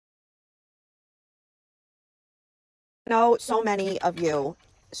I know so many of you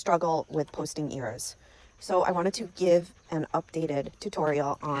struggle with posting ears, so I wanted to give an updated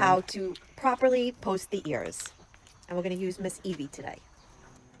tutorial on how to properly post the ears, and we're going to use Miss Evie today.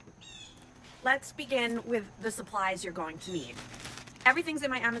 Let's begin with the supplies you're going to need. Everything's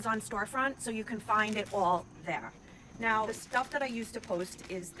in my Amazon storefront, so you can find it all there. Now, the stuff that I use to post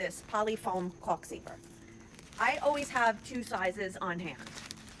is this polyfoam caulk saver. I always have 2 sizes on hand.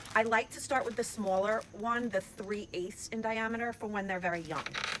 I like to start with the smaller one, the 3/8 in diameter, for when they're very young.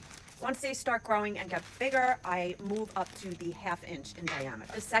 Once they start growing and get bigger, I move up to the 1/2 inch in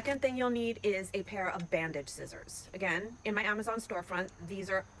diameter. The second thing you'll need is a pair of bandage scissors. Again, in my Amazon storefront, these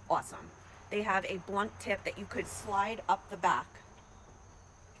are awesome. They have a blunt tip that you could slide up the back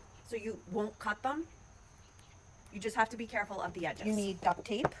so you won't cut them. You just have to be careful of the edges. You need duct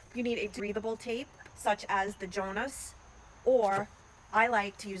tape. You need a breathable tape, such as the Jonas, or I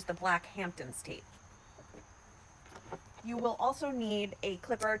like to use the Black Hamptons tape. You will also need a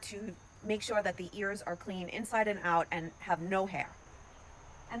clipper to make sure that the ears are clean inside and out and have no hair.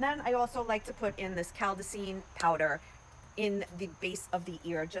 And then I also like to put in this caldacine powder in the base of the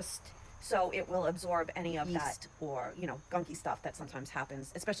ear, just so it will absorb any of that or, gunky stuff that sometimes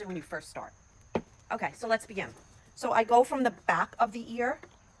happens, especially when you first start. Okay, so let's begin. So I go from the back of the ear,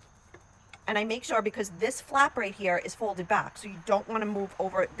 and I make sure, because this flap right here is folded back, so you don't want to move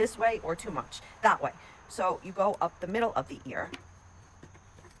over it this way or too much that way. So you go up the middle of the ear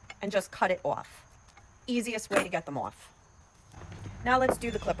and just cut it off. Easiest way to get them off. Now let's do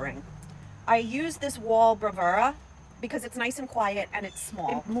the clippering. I use this wall bravura because it's nice and quiet and it's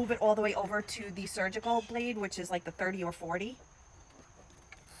small. Move it all the way over to the surgical blade, which is like the 30 or 40.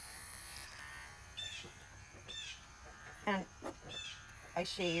 And I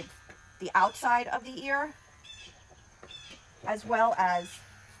shave the outside of the ear as well as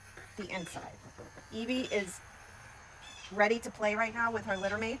the inside. Evie is ready to play right now with her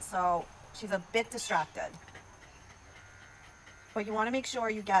litter mates, so she's a bit distracted. But you want to make sure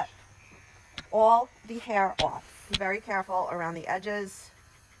you get all the hair off. Be very careful around the edges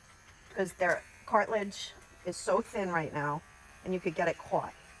because their cartilage is so thin right now and you could get it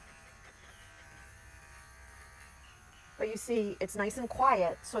caught. But you see, it's nice and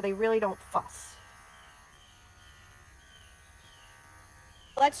quiet, so they really don't fuss.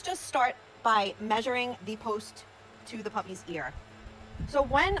 Let's just start by measuring the post to the puppy's ear. So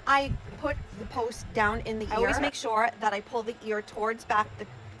when I put the post down in the ear, I always make sure that I pull the ear towards back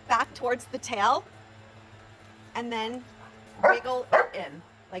towards the tail, and then wiggle it in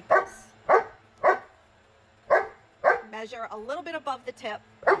like this. Measure a little bit above the tip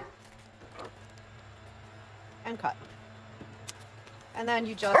and cut. And then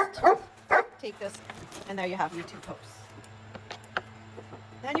you just take this, and there you have your 2 posts.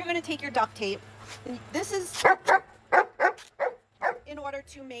 Then you're going to take your duct tape. And this is in order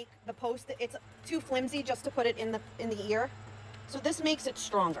to make the post. It's too flimsy just to put it in the ear. So this makes it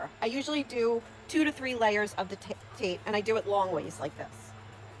stronger. I usually do 2 to 3 layers of the tape, and I do it long ways like this.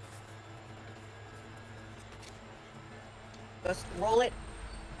 Just roll it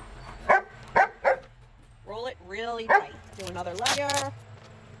really tight. Do another layer.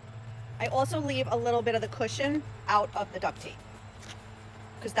 I also leave a little bit of the cushion out of the duct tape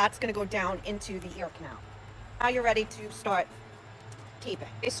because that's going to go down into the ear canal. Now you're ready to start taping.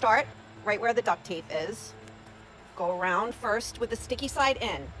 You start right where the duct tape is. Go around first with the sticky side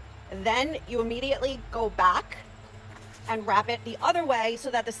in. And then you immediately go back and wrap it the other way so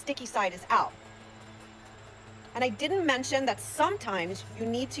that the sticky side is out. And I didn't mention that sometimes you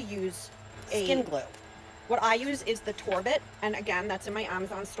need to use skin glue. What I use is the Torbit, and again, that's in my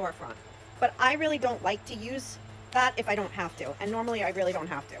Amazon storefront. But I really don't like to use that if I don't have to, and normally I really don't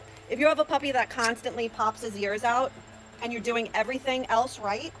have to. If you have a puppy that constantly pops his ears out and you're doing everything else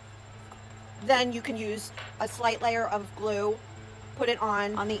right, then you can use a slight layer of glue, put it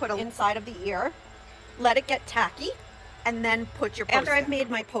on the inside of the ear, let it get tacky, and then put your post After I've made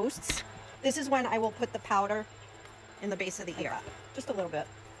my posts, this is when I will put the powder in the base of the ear. Just a little bit.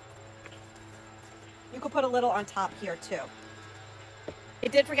 You could put a little on top here too. I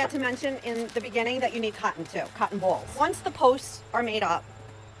did forget to mention in the beginning that you need cotton too, cotton balls. Once the posts are made up,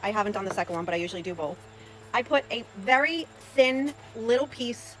 I haven't done the second one, but I usually do both. I put a very thin little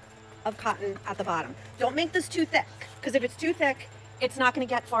piece of cotton at the bottom. Don't make this too thick, because if it's too thick, it's not going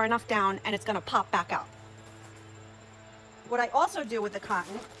to get far enough down and it's going to pop back out. What I also do with the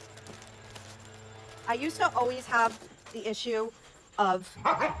cotton, I used to always have the issue of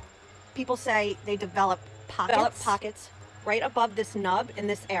people say they develop pockets right above this nub in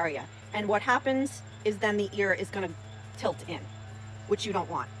this area. And what happens is then the ear is going to tilt in, which you don't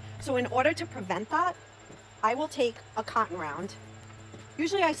want. So in order to prevent that, I will take a cotton round.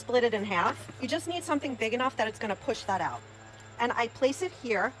 Usually I split it in half. You just need something big enough that it's going to push that out. And I place it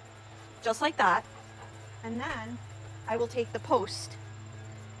here, just like that. And then I will take the post,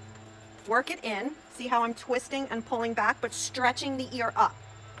 work it in. See how I'm twisting and pulling back, but stretching the ear up.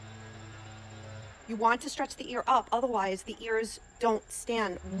 You want to stretch the ear up, otherwise the ears don't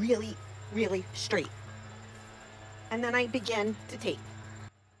stand really, really straight. And then I begin to tape.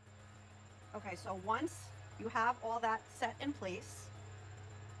 Okay, so once you have all that set in place,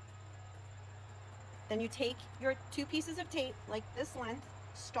 then you take your 2 pieces of tape, like this length,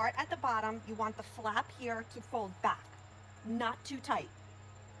 start at the bottom. You want the flap here to fold back, not too tight.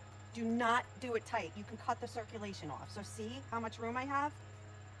 Do not do it tight. You can cut the circulation off. So see how much room I have?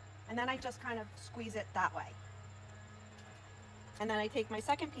 And then I just kind of squeeze it that way. And then I take my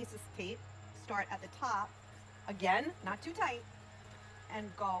second piece of tape, start at the top, again, not too tight, and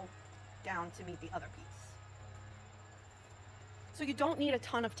go down to meet the other piece. So you don't need a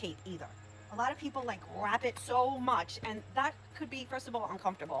ton of tape either. A lot of people like wrap it so much, and that could be, first of all,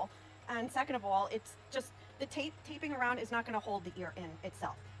 uncomfortable. And second of all, it's just the taping around is not going to hold the ear in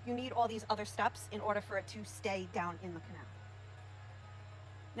itself. You need all these other steps in order for it to stay down in the canal.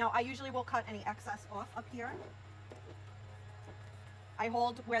 Now, I usually will cut any excess off up here. I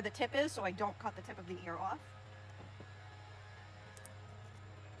hold where the tip is so I don't cut the tip of the ear off.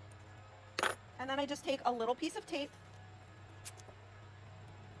 And then I just take a little piece of tape,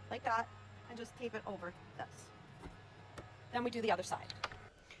 like that, and just tape it over this. Then we do the other side.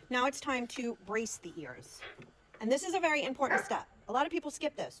 Now it's time to brace the ears. And this is a very important step. A lot of people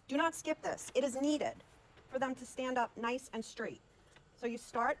skip this. Do not skip this. It is needed for them to stand up nice and straight. So you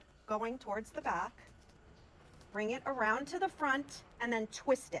start going towards the back, bring it around to the front, and then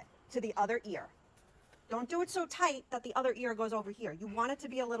twist it to the other ear. Don't do it so tight that the other ear goes over here. You want it to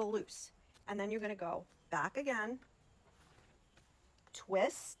be a little loose. And then you're going to go back again,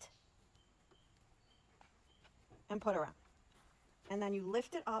 twist, and put around. And then you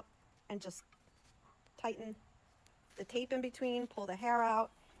lift it up and just tighten the tape in between, pull the hair out.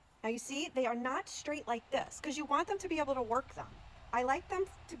 Now you see, they are not straight like this because you want them to be able to work them. I like them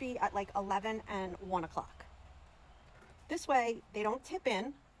to be at like 11 and 1 o'clock. This way they don't tip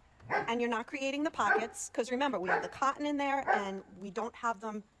in and you're not creating the pockets, because remember, we have the cotton in there and we don't have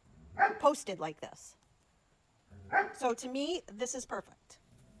them posted like this. So to me, this is perfect.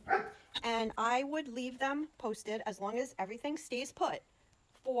 And I would leave them posted as long as everything stays put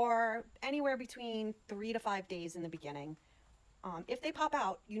for anywhere between 3 to 5 days in the beginning. If they pop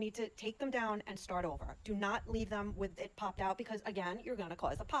out, you need to take them down and start over. Do not leave them with it popped out because, again, you're going to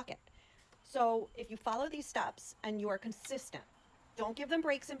cause a pocket. So if you follow these steps and you are consistent, don't give them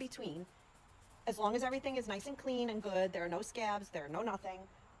breaks in between. As long as everything is nice and clean and good, there are no scabs, there are no nothing,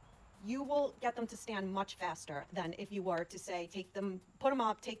 you will get them to stand much faster than if you were to say, take them, put them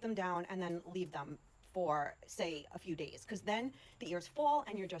up, take them down, and then leave them for, say, a few days. Because then the ears fall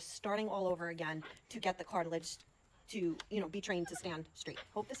and you're just starting all over again to get the cartilage to, be trained to stand straight.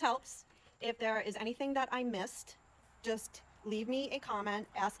 Hope this helps. If there is anything that I missed, just leave me a comment,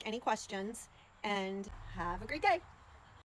 ask any questions, and have a great day.